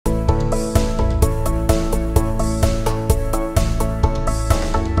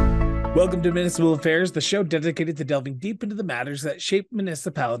Welcome to Municipal Affairs, the show dedicated to delving deep into the matters that shape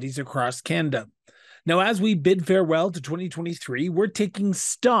municipalities across Canada. Now, as we bid farewell to 2023, we're taking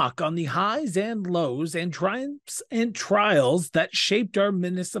stock on the highs and lows and triumphs and trials that shaped our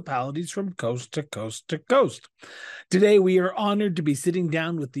municipalities from coast to coast to coast. Today, we are honored to be sitting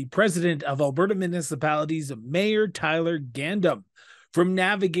down with the President of Alberta Municipalities, Mayor Tyler Gandam. From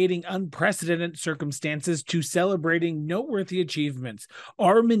navigating unprecedented circumstances to celebrating noteworthy achievements,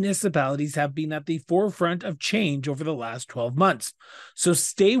 our municipalities have been at the forefront of change over the last 12 months. So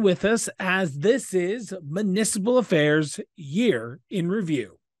stay with us as this is Municipal Affairs Year in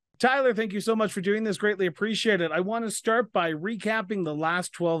Review. Tyler, thank you so much for doing this. Greatly appreciate it. I want to start by recapping the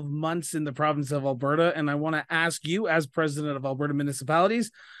last 12 months in the province of Alberta, and I want to ask you, as President of Alberta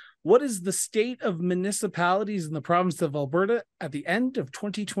Municipalities, what is the state of municipalities in the province of Alberta at the end of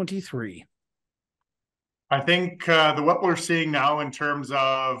 2023? I think what we're seeing now in terms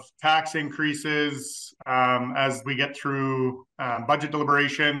of tax increases as we get through budget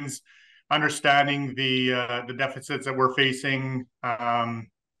deliberations, understanding the deficits that we're facing,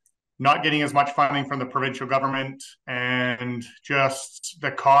 not getting as much funding from the provincial government, and just the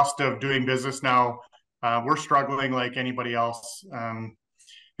cost of doing business now, we're struggling like anybody else.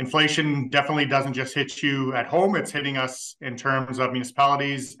 Inflation definitely doesn't just hit you at home. It's hitting us in terms of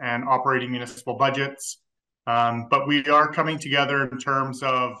municipalities and operating municipal budgets. But we are coming together in terms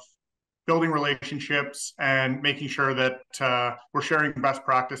of building relationships and making sure that we're sharing best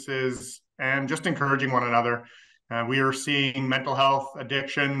practices and just encouraging one another. We are seeing mental health,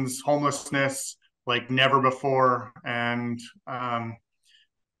 addictions, homelessness like never before, and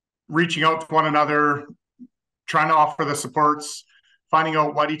reaching out to one another, trying to offer the supports, finding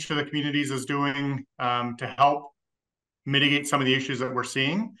out what each of the communities is doing to help mitigate some of the issues that we're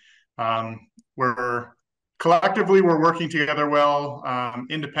seeing. We're working together well.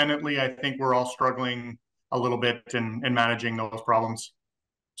 Independently, I think we're all struggling a little bit in managing those problems.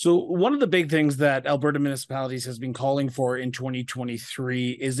 So one of the big things that Alberta Municipalities has been calling for in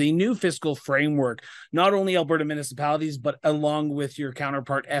 2023 is a new fiscal framework, not only Alberta Municipalities, but along with your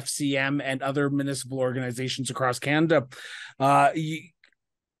counterpart FCM and other municipal organizations across Canada.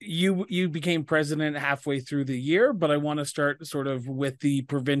 You became president halfway through the year, but I want to start sort of with the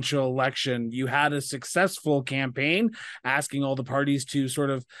provincial election. You had a successful campaign asking all the parties to sort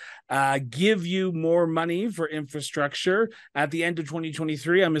of give you more money for infrastructure at the end of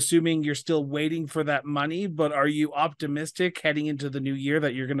 2023. I'm assuming you're still waiting for that money, but are you optimistic heading into the new year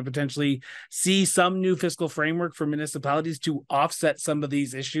that you're going to potentially see some new fiscal framework for municipalities to offset some of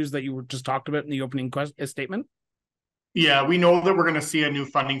these issues that you were just talked about in the opening statement? Yeah, we know that we're going to see a new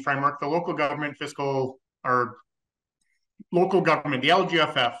funding framework. The local government, the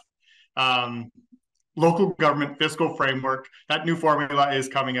LGFF, local government fiscal framework, that new formula is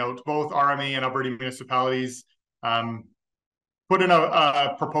coming out. Both RMA and Alberta municipalities put in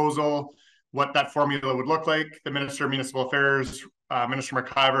a proposal what that formula would look like. The Minister of Municipal Affairs, Minister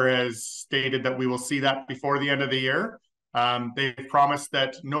McIver, has stated that we will see that before the end of the year. They've promised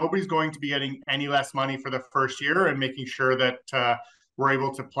that nobody's going to be getting any less money for the first year, and making sure that we're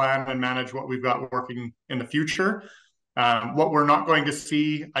able to plan and manage what we've got working in the future. What we're not going to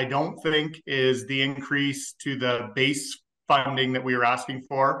see, I don't think, is the increase to the base funding that we were asking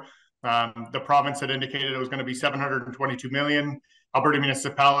for. The province had indicated it was going to be $722 million. Alberta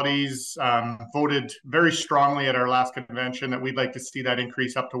municipalities voted very strongly at our last convention that we'd like to see that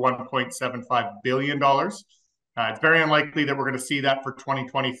increase up to $1.75 billion. It's very unlikely that we're going to see that for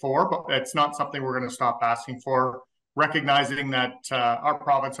 2024, but it's not something we're going to stop asking for, recognizing that our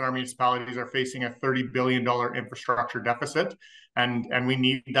province and our municipalities are facing a $30 billion infrastructure deficit, and we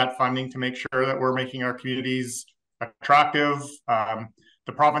need that funding to make sure that we're making our communities attractive.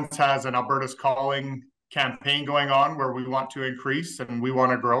 The province has an Alberta's Calling campaign going on where we want to increase and we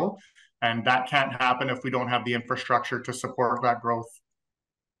want to grow, and that can't happen if we don't have the infrastructure to support that growth.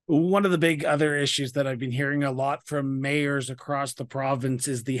 One of the big other issues that I've been hearing a lot from mayors across the province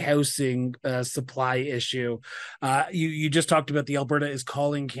is the housing supply issue. You just talked about the Alberta is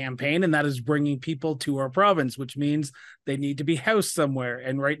Calling campaign, and that is bringing people to our province, which means they need to be housed somewhere.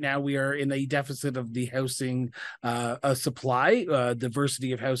 And right now we are in a deficit of the housing supply.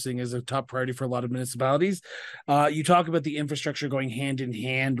 Diversity of housing is a top priority for a lot of municipalities. You talk about the infrastructure going hand in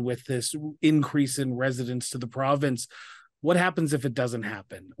hand with this increase in residents to the province. What happens if it doesn't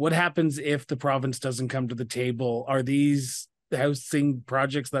happen? What happens if the province doesn't come to the table? Are these housing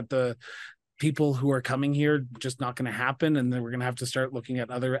projects that the people who are coming here just not going to happen, and then we're going to have to start looking at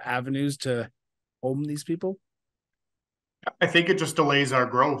other avenues to home these people? I think it just delays our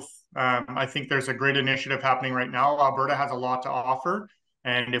growth. I think there's a great initiative happening right now. Alberta has a lot to offer.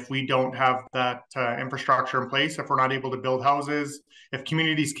 And if we don't have that infrastructure in place, if we're not able to build houses, if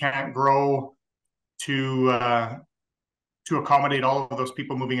communities can't grow to accommodate all of those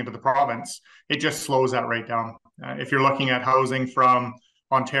people moving into the province, it just slows that right down. If you're looking at housing from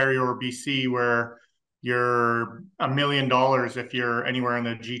Ontario or BC, where you're $1 million if you're anywhere in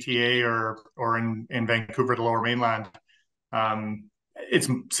the GTA or in Vancouver, the Lower Mainland, it's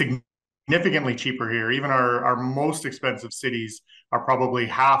significantly cheaper here. Even our most expensive cities are probably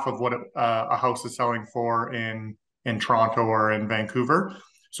half of what a house is selling for in Toronto or in Vancouver.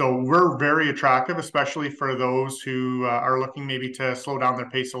 So we're very attractive, especially for those who are looking maybe to slow down their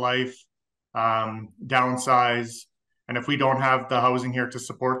pace of life, downsize. And if we don't have the housing here to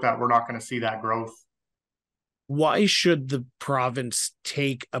support that, we're not going to see that growth. Why should the province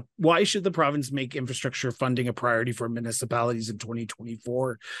make infrastructure funding a priority for municipalities in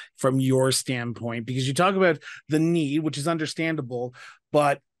 2024 from your standpoint? Because you talk about the need, which is understandable,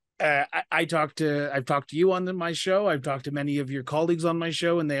 but I've talked to you on my show. I've talked to many of your colleagues on my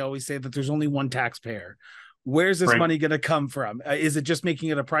show, and they always say that there's only one taxpayer. Where's this money going to come from? Is it just making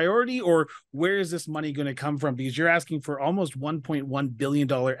it a priority, or where is this money going to come from? Because you're asking for almost $1.1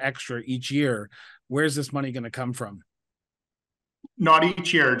 billion extra each year. Where's this money going to come from? Not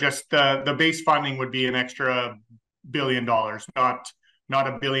each year, just the base funding would be an extra $1 billion, not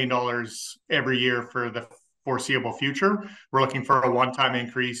 $1 billion every year for the foreseeable future. We're looking for a one-time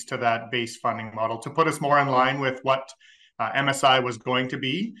increase to that base funding model to put us more in line with what MSI was going to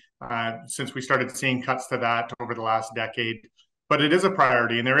be, since we started seeing cuts to that over the last decade. But it is a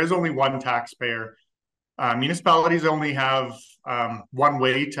priority, and there is only one taxpayer. Municipalities only have one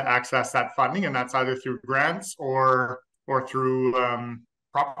way to access that funding, and that's either through grants or through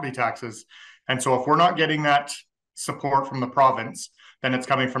property taxes. And so if we're not getting that support from the province, then it's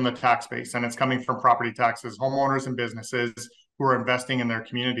coming from the tax base, and it's coming from property taxes, homeowners and businesses who are investing in their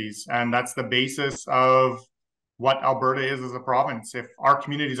communities. And that's the basis of what Alberta is as a province. If our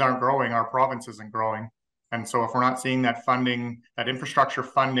communities aren't growing, our province isn't growing. And so if we're not seeing that funding, that infrastructure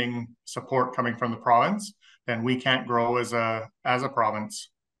funding support coming from the province, then we can't grow as a province.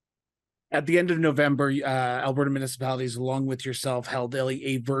 At the end of November, Alberta municipalities, along with yourself, held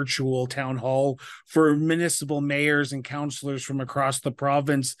a virtual town hall for municipal mayors and councillors from across the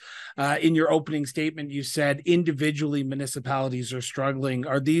province. In your opening statement, you said individually municipalities are struggling.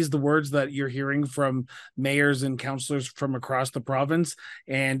 Are these the words that you're hearing from mayors and councillors from across the province?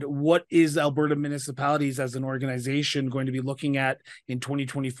 And what is Alberta Municipalities as an organization going to be looking at in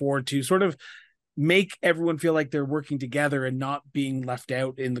 2024 to sort of make everyone feel like they're working together and not being left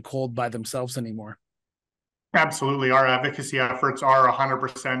out in the cold by themselves anymore? Absolutely. Our advocacy efforts are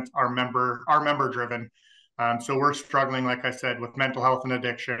 100% our member driven. So we're struggling, like I said, with mental health and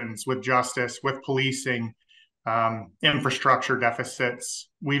addictions, with justice, with policing, infrastructure deficits.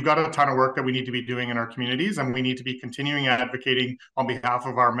 We've got a ton of work that we need to be doing in our communities, and we need to be continuing advocating on behalf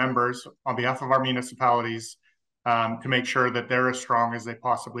of our members, on behalf of our municipalities, to make sure that they're as strong as they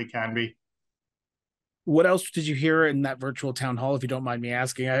possibly can be. What else did you hear in that virtual town hall, if you don't mind me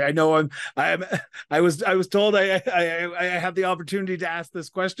asking? I know I was told I have the opportunity to ask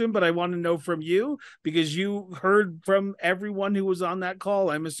this question, but I want to know from you, because you heard from everyone who was on that call,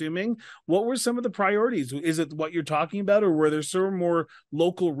 I'm assuming. What were some of the priorities? Is it what you're talking about, or were there some more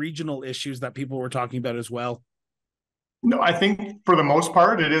local regional issues that people were talking about as well? No, I think for the most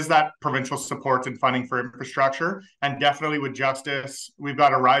part, it is that provincial support and funding for infrastructure. And definitely with justice, we've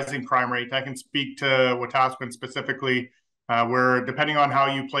got a rising crime rate. I can speak to Wetaskiwin specifically, where depending on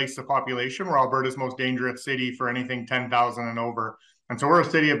how you place the population, we're Alberta's most dangerous city for anything 10,000 and over. And so we're a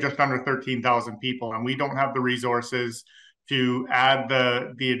city of just under 13,000 people, and we don't have the resources to add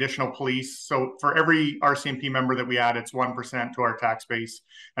the additional police. So for every RCMP member that we add, it's 1% to our tax base.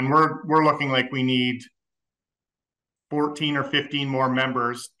 And we're looking like we need 14 or 15 more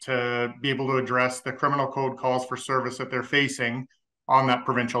members to be able to address the criminal code calls for service that they're facing on that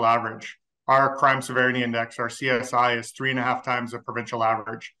provincial average. Our crime severity index, our CSI, is 3.5 times the provincial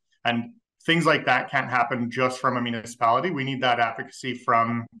average. And things like that can't happen just from a municipality. We need that advocacy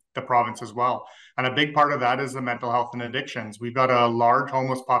from the province as well. And a big part of that is the mental health and addictions. We've got a large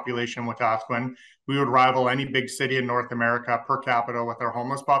homeless population with Wetaskiwin. We would rival any big city in North America per capita with our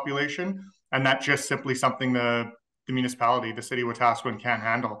homeless population. And that's just simply something the municipality, the city of Wetaskiwin, can't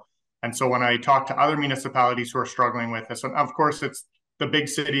handle. And so when I talk to other municipalities who are struggling with this, and of course it's the big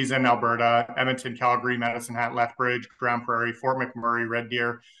cities in Alberta, Edmonton, Calgary, Medicine Hat, Lethbridge, Grand Prairie, Fort McMurray, Red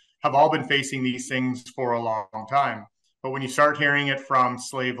Deer, have all been facing these things for a long time. But when you start hearing it from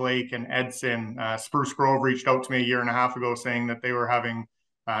Slave Lake and Edson, Spruce Grove reached out to me 1.5 years ago saying that they were having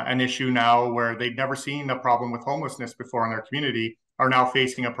an issue now where they'd never seen a problem with homelessness before in their community. are now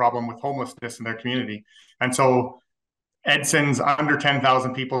facing a problem with homelessness in their community. And so Edson's under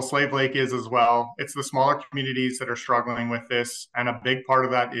 10,000 people. Slave Lake is as well. It's the smaller communities that are struggling with this. And a big part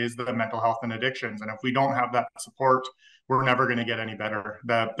of that is the mental health and addictions. And if we don't have that support, we're never going to get any better.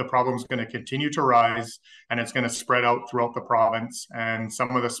 The problem is going to continue to rise, and it's going to spread out throughout the province. And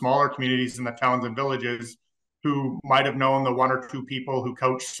some of the smaller communities in the towns and villages who might have known the one or two people who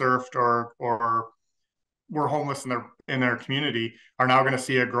couch surfed or were homeless in their community are now going to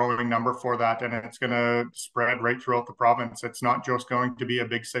see a growing number for that, and it's going to spread right throughout the province. It's not just going to be a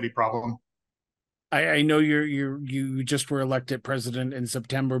big city problem. I know you just were elected president in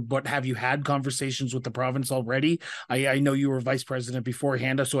September, but have you had conversations with the province already? I know you were vice president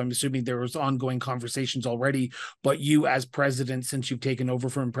beforehand, so I'm assuming there was ongoing conversations already. But you, as president, since you've taken over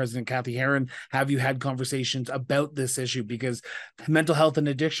from President Cathy Heron, have you had conversations about this issue? Because mental health and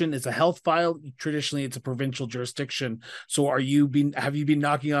addiction is a health file. Traditionally, it's a provincial jurisdiction. So, have you been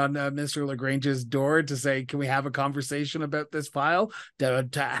knocking on Mr. LaGrange's door to say, can we have a conversation about this file, to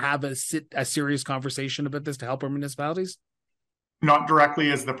have a serious conversation about this to help our municipalities? Not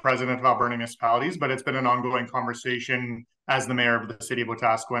directly as the president of Alberta Municipalities, but it's been an ongoing conversation as the mayor of the city of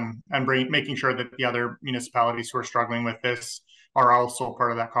Wetaskiwin, and making sure that the other municipalities who are struggling with this are also part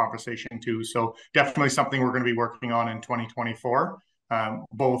of that conversation too. So definitely something we're going to be working on in 2024,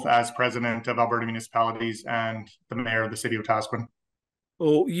 both as president of Alberta Municipalities and the mayor of the city of Wetaskiwin.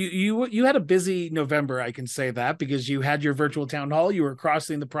 Oh, you had a busy November, I can say that, because you had your virtual town hall. You were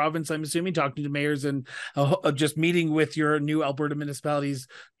crossing the province, I'm assuming, talking to mayors and just meeting with your new Alberta Municipalities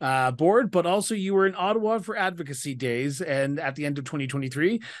board. But also, you were in Ottawa for advocacy days. And at the end of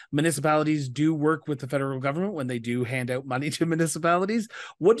 2023, municipalities do work with the federal government when they do hand out money to municipalities.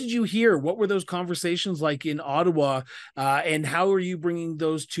 What did you hear? What were those conversations like in Ottawa? And how are you bringing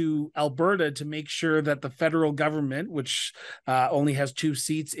those to Alberta to make sure that the federal government, which only has 2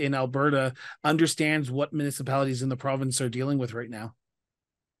 seats in Alberta, understands what municipalities in the province are dealing with right now?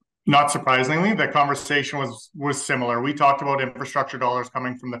 Not surprisingly, the conversation was similar. We talked about infrastructure dollars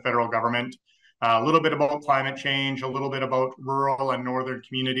coming from the federal government, a little bit about climate change, a little bit about rural and northern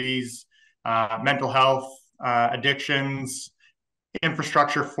communities, mental health, addictions,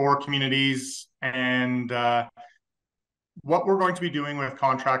 infrastructure for communities, and what we're going to be doing with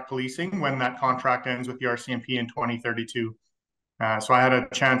contract policing when that contract ends with the RCMP in 2032. So I had a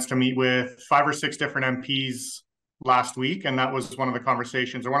chance to meet with 5 or 6 different MPs last week, and that was one of the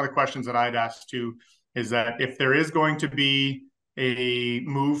conversations, or one of the questions that I'd asked to, is that if there is going to be a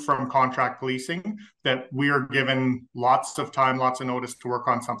move from contract policing, that we are given lots of time, lots of notice to work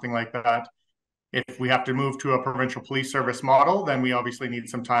on something like that. If we have to move to a provincial police service model, then we obviously need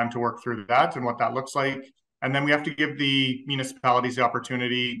some time to work through that and what that looks like. And then we have to give the municipalities the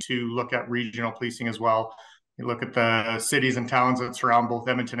opportunity to look at regional policing as well. You look at the cities and towns that surround both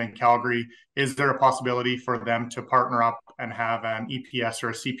Edmonton and Calgary. Is there a possibility for them to partner up and have an EPS or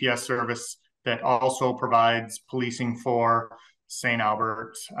a CPS service that also provides policing for St.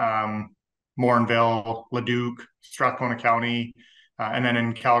 Albert, Morinville, Leduc, Strathcona County, and then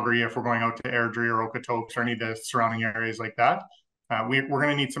in Calgary, if we're going out to Airdrie or Okotoks or any of the surrounding areas like that, we're going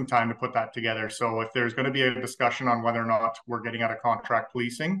to need some time to put that together. So if there's going to be a discussion on whether or not we're getting out of contract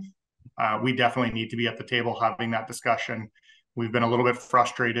policing, we definitely need to be at the table having that discussion. We've been a little bit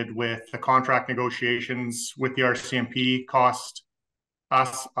frustrated with the contract negotiations with the RCMP. It cost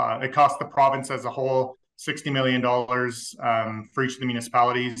the province as a whole $60 million for each of the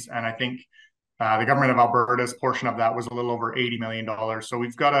municipalities. And I think the government of Alberta's portion of that was a little over $80 million. So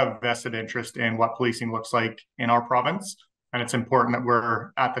we've got a vested interest in what policing looks like in our province. And it's important that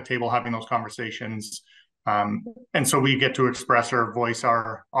we're at the table having those conversations. And so we get to express or voice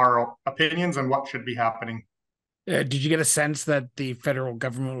our opinions on what should be happening. Did you get a sense that the federal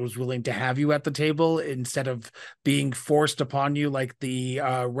government was willing to have you at the table instead of being forced upon you like the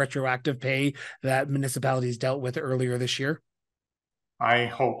retroactive pay that municipalities dealt with earlier this year? I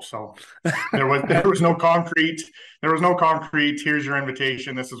hope so. There was no concrete. Here's your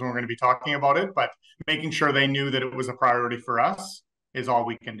invitation. This is when we're going to be talking about it. But making sure they knew that it was a priority for us is all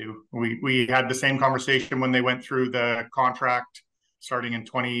we can do. We had the same conversation when they went through the contract starting in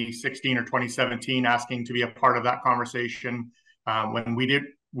 2016 or 2017, asking to be a part of that conversation. When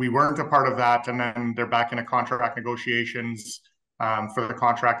we weren't a part of that, and then they're back in a contract negotiations for the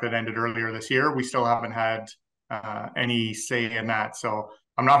contract that ended earlier this year. We still haven't had any say in that. So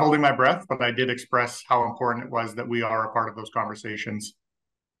I'm not holding my breath, but I did express how important it was that we are a part of those conversations.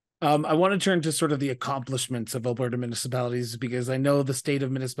 I want to turn to sort of the accomplishments of Alberta municipalities, because I know the state of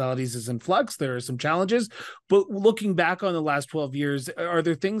municipalities is in flux. There are some challenges, but looking back on the last 12 years, are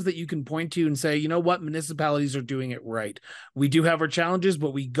there things that you can point to and say, you know what, municipalities are doing it right? We do have our challenges,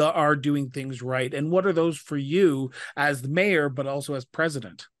 but are doing things right. And what are those for you as the mayor, but also as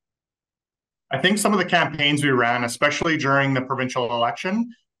president? I think some of the campaigns we ran, especially during the provincial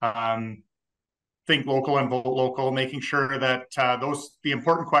election, um, think local and vote local, making sure that the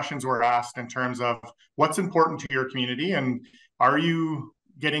important questions were asked in terms of what's important to your community, and are you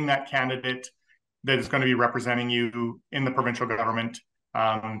getting that candidate that is going to be representing you in the provincial government,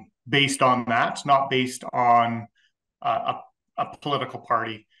 based on that, not based on a political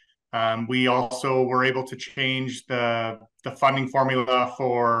party. We also were able to change the funding formula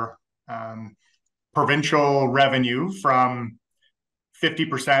for provincial revenue from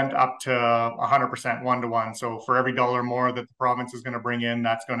 50% up to 100%, 1-to-1. So for every dollar more that the province is going to bring in,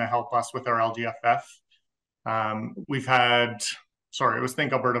 that's going to help us with our LGFF. We've had, sorry, it was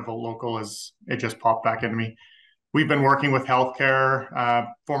Think Alberta Vote Local, as it just popped back into me. We've been working with healthcare.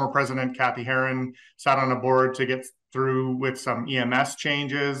 Former President Kathy Heron sat on a board to get through with some EMS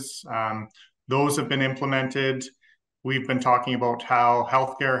changes. Those have been implemented. We've been talking about how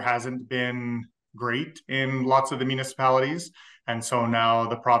healthcare hasn't been great in lots of the municipalities. And so now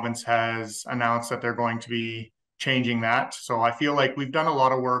the province has announced that they're going to be changing that. So I feel like we've done a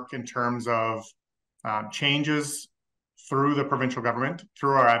lot of work in terms of changes through the provincial government,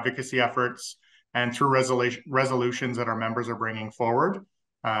 through our advocacy efforts, and through resolutions that our members are bringing forward,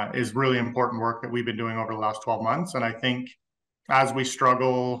 is really important work that we've been doing over the last 12 months. And I think as we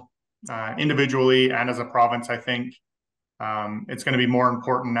struggle individually and as a province, I think it's going to be more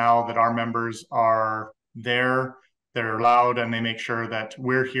important now that our members are there, they're loud, and they make sure that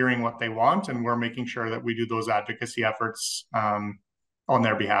we're hearing what they want, and we're making sure that we do those advocacy efforts on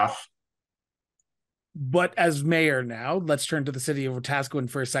their behalf. But as mayor now, let's turn to the city of Wetaskiwin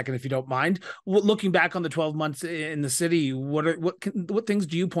for a second, if you don't mind. Looking back on the 12 months in the city, what things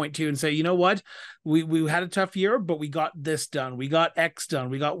do you point to and say, you know what, we had a tough year, but we got this done, we got X done,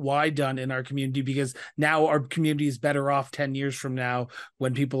 we got Y done in our community, because now our community is better off 10 years from now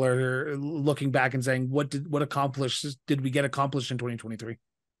when people are looking back and saying, what did we get accomplished in 2023?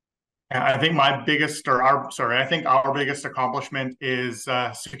 I think our biggest accomplishment is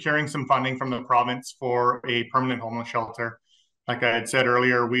securing some funding from the province for a permanent homeless shelter. Like I had said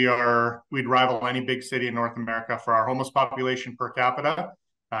earlier, we'd rival any big city in North America for our homeless population per capita.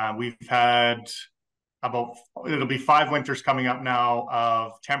 We've had it'll be 5 winters coming up now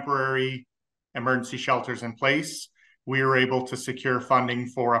of temporary emergency shelters in place. We were able to secure funding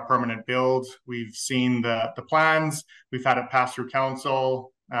for a permanent build. We've seen the plans. We've had it pass through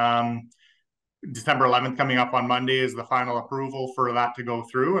council. December 11th coming up on Monday is the final approval for that to go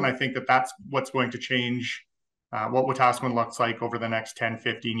through. And I think that that's what's going to change what Wetaskiwin looks like over the next 10,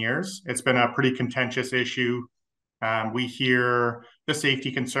 15 years. It's been a pretty contentious issue. We hear the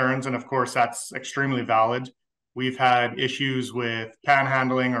safety concerns, and of course, that's extremely valid. We've had issues with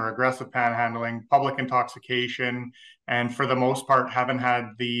panhandling or aggressive panhandling, public intoxication, and for the most part, haven't had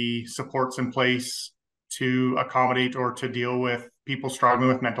the supports in place to accommodate or to deal with people struggling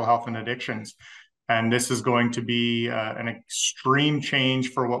with mental health and addictions. And this is going to be an extreme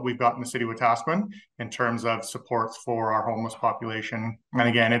change for what we've got in the city of Wetaskiwin in terms of supports for our homeless population. And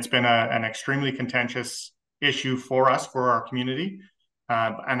again, it's been an extremely contentious issue for us, for our community.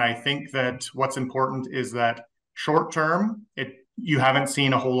 And I think that what's important is that short term, you haven't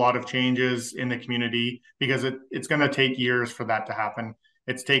seen a whole lot of changes in the community, because it's going to take years for that to happen.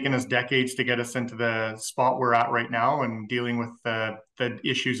 It's taken us decades to get us into the spot we're at right now and dealing with the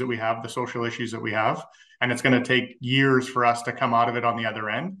issues that we have, the social issues that we have. And it's going to take years for us to come out of it on the other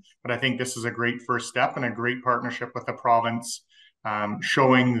end. But I think this is a great first step and a great partnership with the province,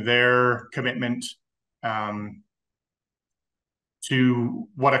 showing their commitment to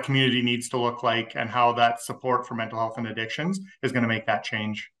what a community needs to look like and how that support for mental health and addictions is going to make that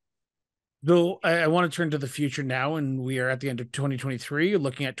change. So I want to turn to the future now, and we are at the end of 2023,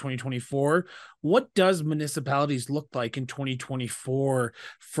 looking at 2024. What does municipalities look like in 2024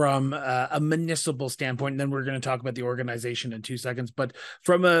 from a municipal standpoint? And then we're going to talk about the organization in 2 seconds. But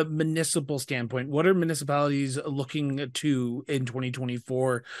from a municipal standpoint, what are municipalities looking to in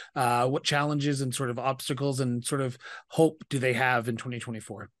 2024? What challenges and sort of obstacles and sort of hope do they have in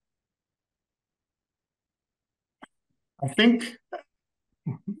 2024? I think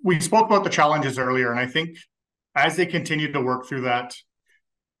we spoke about the challenges earlier, and I think as they continue to work through that,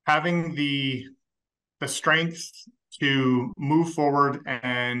 having the strength to move forward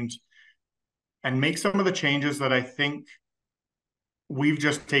and make some of the changes that I think we've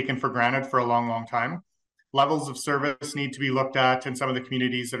just taken for granted for a long, long time. Levels of service need to be looked at in some of the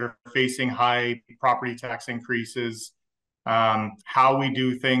communities that are facing high property tax increases. How we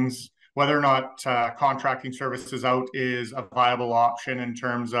do things, whether or not contracting services out is a viable option in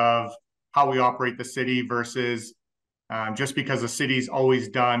terms of how we operate the city versus just because a city's always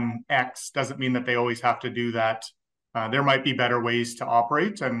done X doesn't mean that they always have to do that. There might be better ways to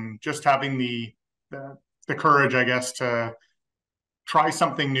operate, and just having the courage, I guess, to try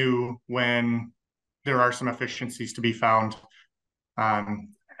something new when there are some efficiencies to be found. And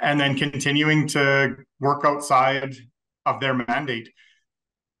then continuing to work outside of their mandate.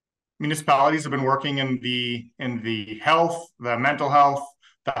 Municipalities have been working in the health, the mental health,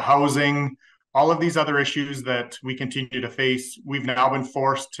 the housing, all of these other issues that we continue to face. We've now been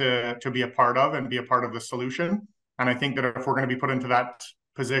forced to be a part of and be a part of the solution. And I think that if we're going to be put into that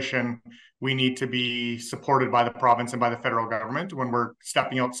position, we need to be supported by the province and by the federal government when we're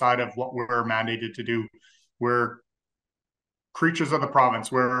stepping outside of what we're mandated to do. We're creatures of the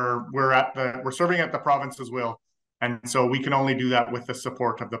province. We're serving at the province's will. And so we can only do that with the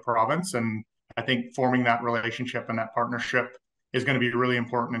support of the province. And I think forming that relationship and that partnership is going to be really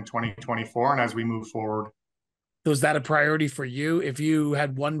important in 2024 and as we move forward. So is that a priority for you? If you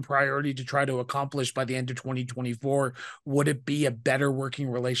had one priority to try to accomplish by the end of 2024, would it be a better working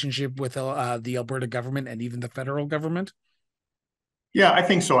relationship with the Alberta government and even the federal government? Yeah, I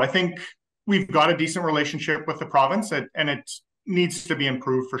think so. I think we've got a decent relationship with the province, and it needs to be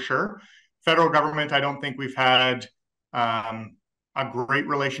improved for sure. Federal government, I don't think we've had a great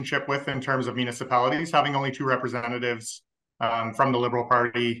relationship with in terms of municipalities. Having only 2 representatives from the Liberal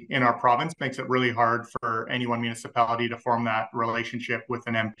Party in our province makes it really hard for any one municipality to form that relationship with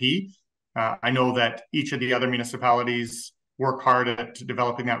an MP. I know that each of the other municipalities work hard at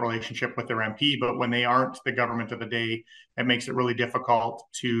developing that relationship with their MP, but when they aren't the government of the day, it makes it really difficult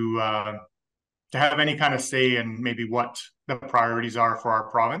to have any kind of say in maybe what the priorities are for our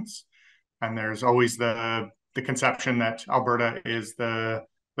province. And there's always the conception that Alberta is the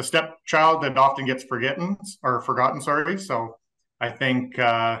stepchild that often gets forgotten. Sorry. So I think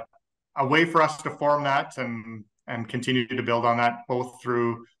a way for us to form that and continue to build on that, both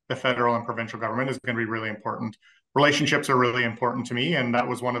through the federal and provincial government, is going to be really important. Relationships are really important to me, and that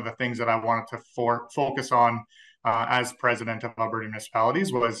was one of the things that I wanted to focus on as president of Alberta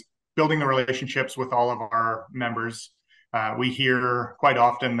Municipalities, was building the relationships with all of our members. We hear quite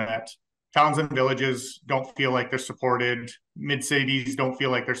often that towns and villages don't feel like they're supported, mid-cities don't feel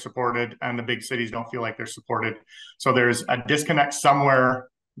like they're supported, and the big cities don't feel like they're supported. So there's a disconnect somewhere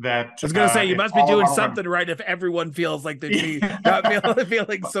that I was going to say, you must be doing something right if everyone feels like they're not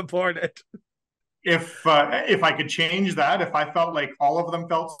feeling supported. If I could change that, if I felt like all of them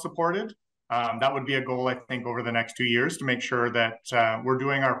felt supported, that would be a goal, I think, over the next 2 years, to make sure that we're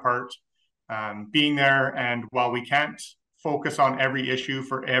doing our part, being there. And while we can't focus on every issue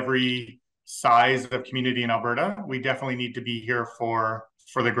for every size of community in Alberta, we definitely need to be here for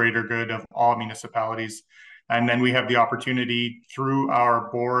the greater good of all municipalities. And then we have the opportunity through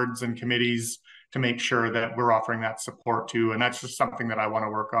our boards and committees to make sure that we're offering that support too. And that's just something that I want to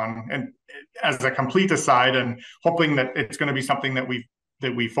work on. And as a complete aside, and hoping that it's going to be something that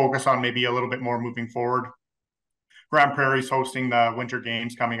we focus on maybe a little bit more moving forward. Grand Prairie's hosting the Winter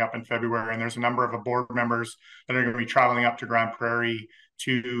Games coming up in February, and there's a number of board members that are going to be traveling up to Grand Prairie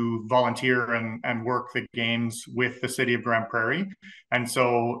to volunteer and work the games with the city of Grand Prairie. And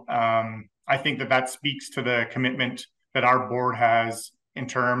so I think that speaks to the commitment that our board has in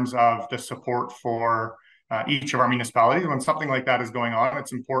terms of the support for each of our municipalities. When something like that is going on,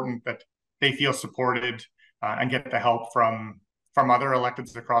 it's important that they feel supported and get the help from other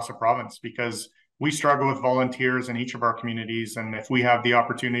electeds across the province, because we struggle with volunteers in each of our communities. And if we have the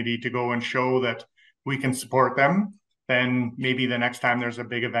opportunity to go and show that we can support them, then maybe the next time there's a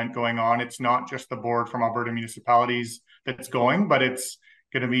big event going on, it's not just the board from Alberta Municipalities that's going, but it's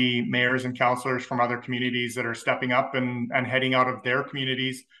going to be mayors and councillors from other communities that are stepping up and heading out of their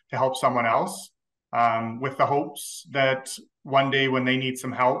communities to help someone else, with the hopes that one day when they need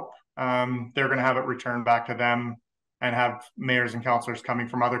some help, they're going to have it returned back to them, and have mayors and councillors coming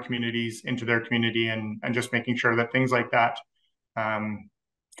from other communities into their community, and just making sure that things like that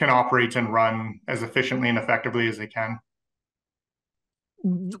can operate and run as efficiently and effectively as they can.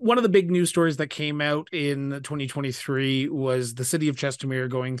 One of the big news stories that came out in 2023 was the city of Chestermere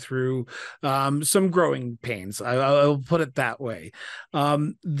going through some growing pains. I'll put it that way.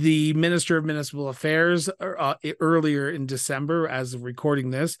 The Minister of Municipal Affairs earlier in December, as of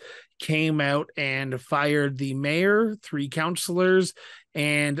recording this, came out and fired the mayor, 3 councillors,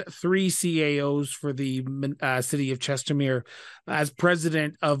 and 3 CAOs for the city of Chestermere. As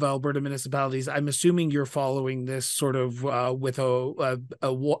president of Alberta Municipalities, I'm assuming you're following this sort of with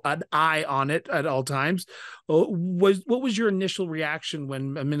an eye on it at all times. What was your initial reaction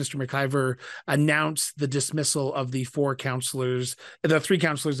when Minister McIver announced the dismissal of the 3 councillors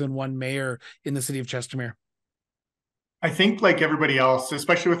and 1 mayor in the city of Chestermere? I think, like everybody else,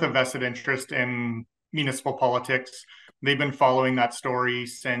 especially with a vested interest in municipal politics, they've been following that story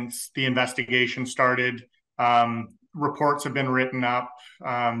since the investigation started. Reports have been written up.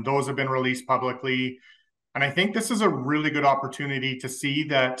 Those have been released publicly. And I think this is a really good opportunity to see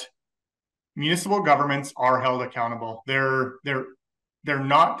that municipal governments are held accountable. They're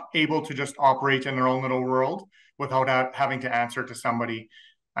not able to just operate in their own little world without having to answer to somebody.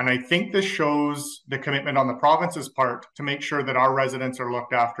 And I think this shows the commitment on the province's part to make sure that our residents are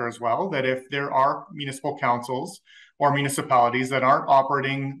looked after as well, that if there are municipal councils or municipalities that aren't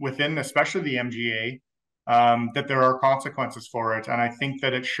operating within, especially the MGA, that there are consequences for it. And I think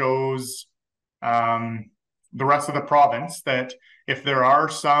that it shows the rest of the province that if there are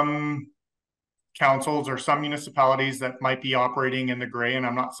some councils or some municipalities that might be operating in the gray, and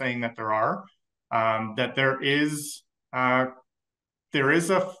I'm not saying that there are, that there is a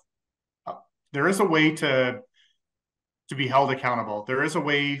way to be held accountable. There is a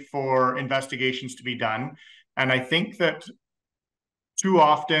way for investigations to be done. And I think that too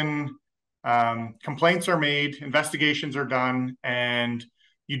often complaints are made, investigations are done, and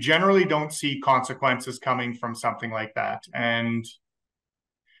you generally don't see consequences coming from something like that. And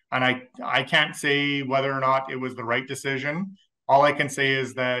I can't say whether or not it was the right decision. All I can say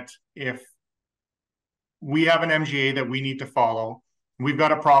is that if we have an MGA that we need to follow, we've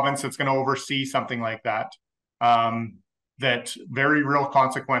got a province that's going to oversee something like that, that very real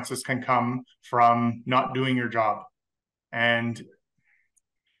consequences can come from not doing your job. And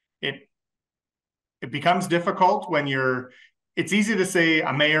it becomes difficult when it's easy to say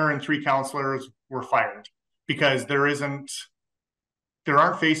a mayor and 3 councillors were fired because there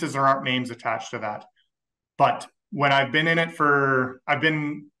aren't faces, there aren't names attached to that. But when I've been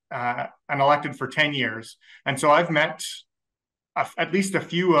elected for 10 years. And so I've met at least a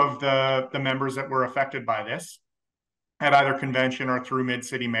few of the members that were affected by this at either convention or through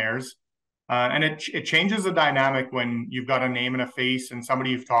mid-city mayors. And it changes the dynamic when you've got a name and a face and somebody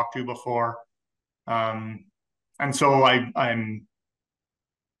you've talked to before. And so I'm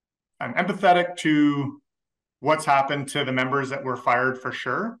empathetic to what's happened to the members that were fired for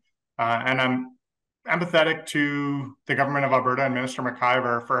sure. And I'm empathetic to the government of Alberta and Minister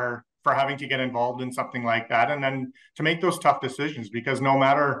McIver for having to get involved in something like that, and then to make those tough decisions, because no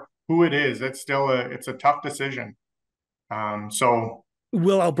matter who it is, it's a tough decision. So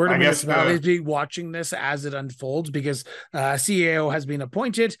will Alberta municipalities be watching this as it unfolds? Because CAO has been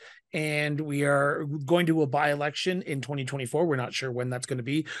appointed and we are going to a by-election in 2024. We're not sure when that's going to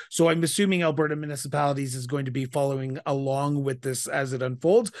be. So I'm assuming Alberta Municipalities is going to be following along with this as it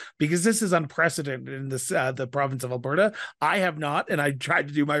unfolds, because this is unprecedented in this the province of Alberta. I have not, and I tried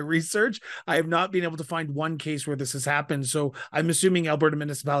to do my research, I have not been able to find one case where this has happened. So I'm assuming Alberta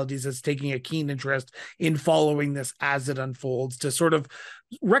Municipalities is taking a keen interest in following this as it unfolds to sort of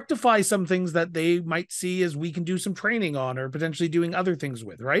rectify some things that they might see as we can do some training on or potentially doing other things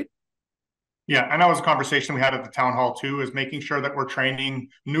with, right? Yeah, and that was a conversation we had at the town hall too, is making sure that we're training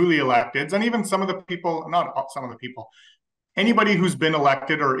newly electeds and even some of the people, not some of the people, anybody who's been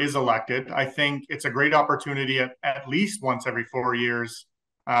elected or is elected. I think it's a great opportunity at least once every 4 years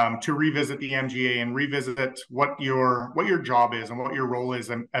to revisit the MGA and revisit what your job is and what your role is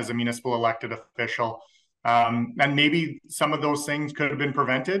as a municipal elected official. And maybe some of those things could have been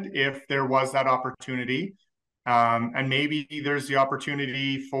prevented if there was that opportunity. And maybe there's the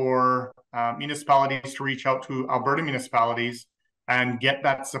opportunity for municipalities to reach out to Alberta municipalities and get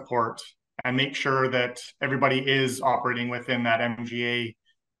that support and make sure that everybody is operating within that MGA,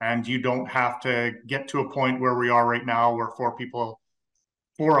 and you don't have to get to a point where we are right now where 4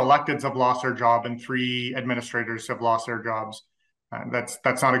 electeds have lost their job and 3 administrators have lost their jobs.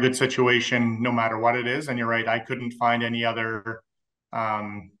 That's not a good situation no matter what it is. And you're right, I couldn't find any other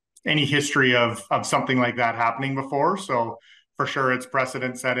any history of something like that happening before. So for sure it's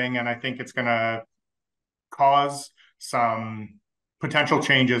precedent setting, and I think it's going to cause some potential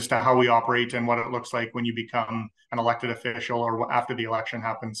changes to how we operate and what it looks like when you become an elected official or after the election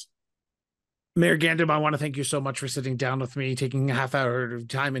happens. Mayor Gandam, I want to thank you so much for sitting down with me, taking a half hour of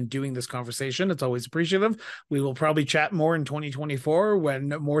time and doing this conversation. It's always appreciative. We will probably chat more in 2024 when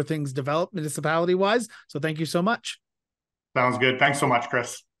more things develop municipality-wise. So thank you so much. Sounds good. Thanks so much,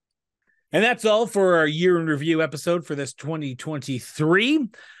 Chris. And that's all for our year in review episode for this 2023.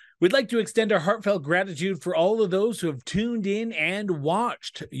 We'd like to extend our heartfelt gratitude for all of those who have tuned in and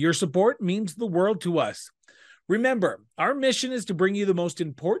watched. Your support means the world to us. Remember, our mission is to bring you the most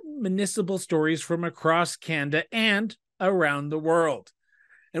important municipal stories from across Canada and around the world.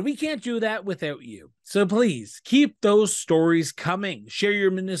 And we can't do that without you. So please keep those stories coming. Share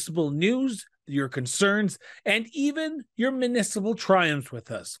your municipal news, your concerns, and even your municipal triumphs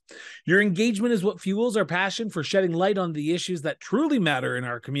with us. Your engagement is what fuels our passion for shedding light on the issues that truly matter in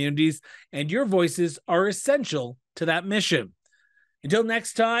our communities, and your voices are essential to that mission. Until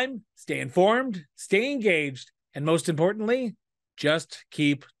next time, stay informed, stay engaged, and most importantly, just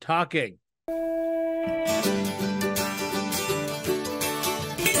keep talking.